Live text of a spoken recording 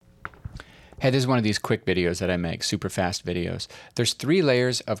Hey, this is one of these quick videos that I make, super fast videos. There's 3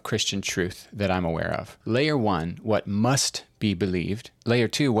 layers of Christian truth that I'm aware of. Layer 1, what must be believed. Layer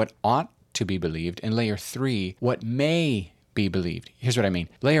 2, what ought to be believed. And layer 3, what may be believed. Here's what I mean.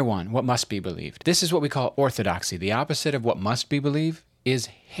 Layer 1, what must be believed. This is what we call orthodoxy. The opposite of what must be believed is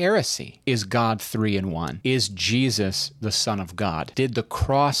heresy. Is God 3 in 1? Is Jesus the Son of God? Did the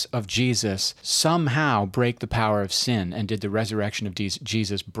cross of Jesus somehow break the power of sin? And did the resurrection of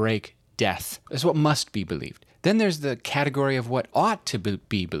Jesus break death? That's what must be believed. Then there's the category of what ought to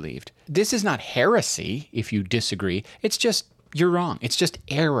be believed. This is not heresy if you disagree. It's just you're wrong. It's just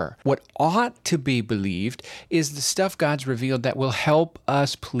error. What ought to be believed is the stuff God's revealed that will help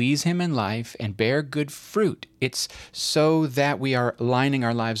us please Him in life and bear good fruit. It's so that we are lining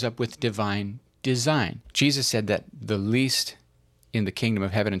our lives up with divine design. Jesus said that the least in the kingdom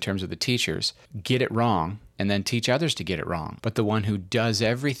of heaven in terms of the teachers get it wrong and then teach others to get it wrong. But the one who does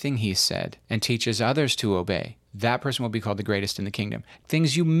everything He said and teaches others to obey, that person will be called the greatest in the kingdom.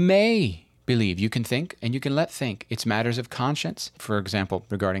 Things you may believe. You can think and you can let think. It's matters of conscience. For example,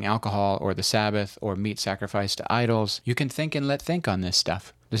 regarding alcohol or the Sabbath or meat sacrificed to idols. You can think and let think on this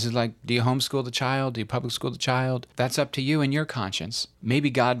stuff. This is like, do you homeschool the child? Do you public school the child? That's up to you and your conscience. Maybe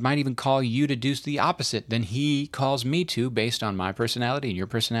God might even call you to do the opposite than He calls me to based on my personality and your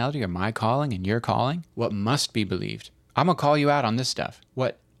personality, or my calling and your calling. What must be believed? I'm going to call you out on this stuff.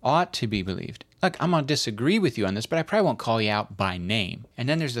 What ought to be believed? Look, I'm going to disagree with you on this, but I probably won't call you out by name. And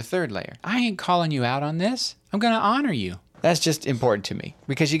then there's the third layer. I ain't calling you out on this. I'm going to honor you. That's just important to me,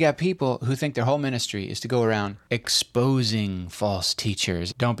 because you got people who think their whole ministry is to go around exposing false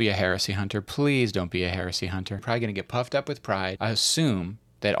teachers. Don't be a heresy hunter. Please don't be a heresy hunter. Probably going to get puffed up with pride. I assume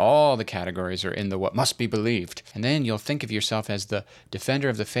that all the categories are in the what must be believed. And then you'll think of yourself as the defender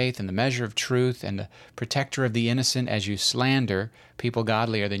of the faith and the measure of truth and the protector of the innocent as you slander people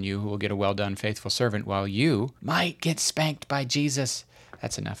godlier than you who will get a well done, faithful servant, while you might get spanked by Jesus.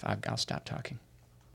 That's enough. I'll stop talking.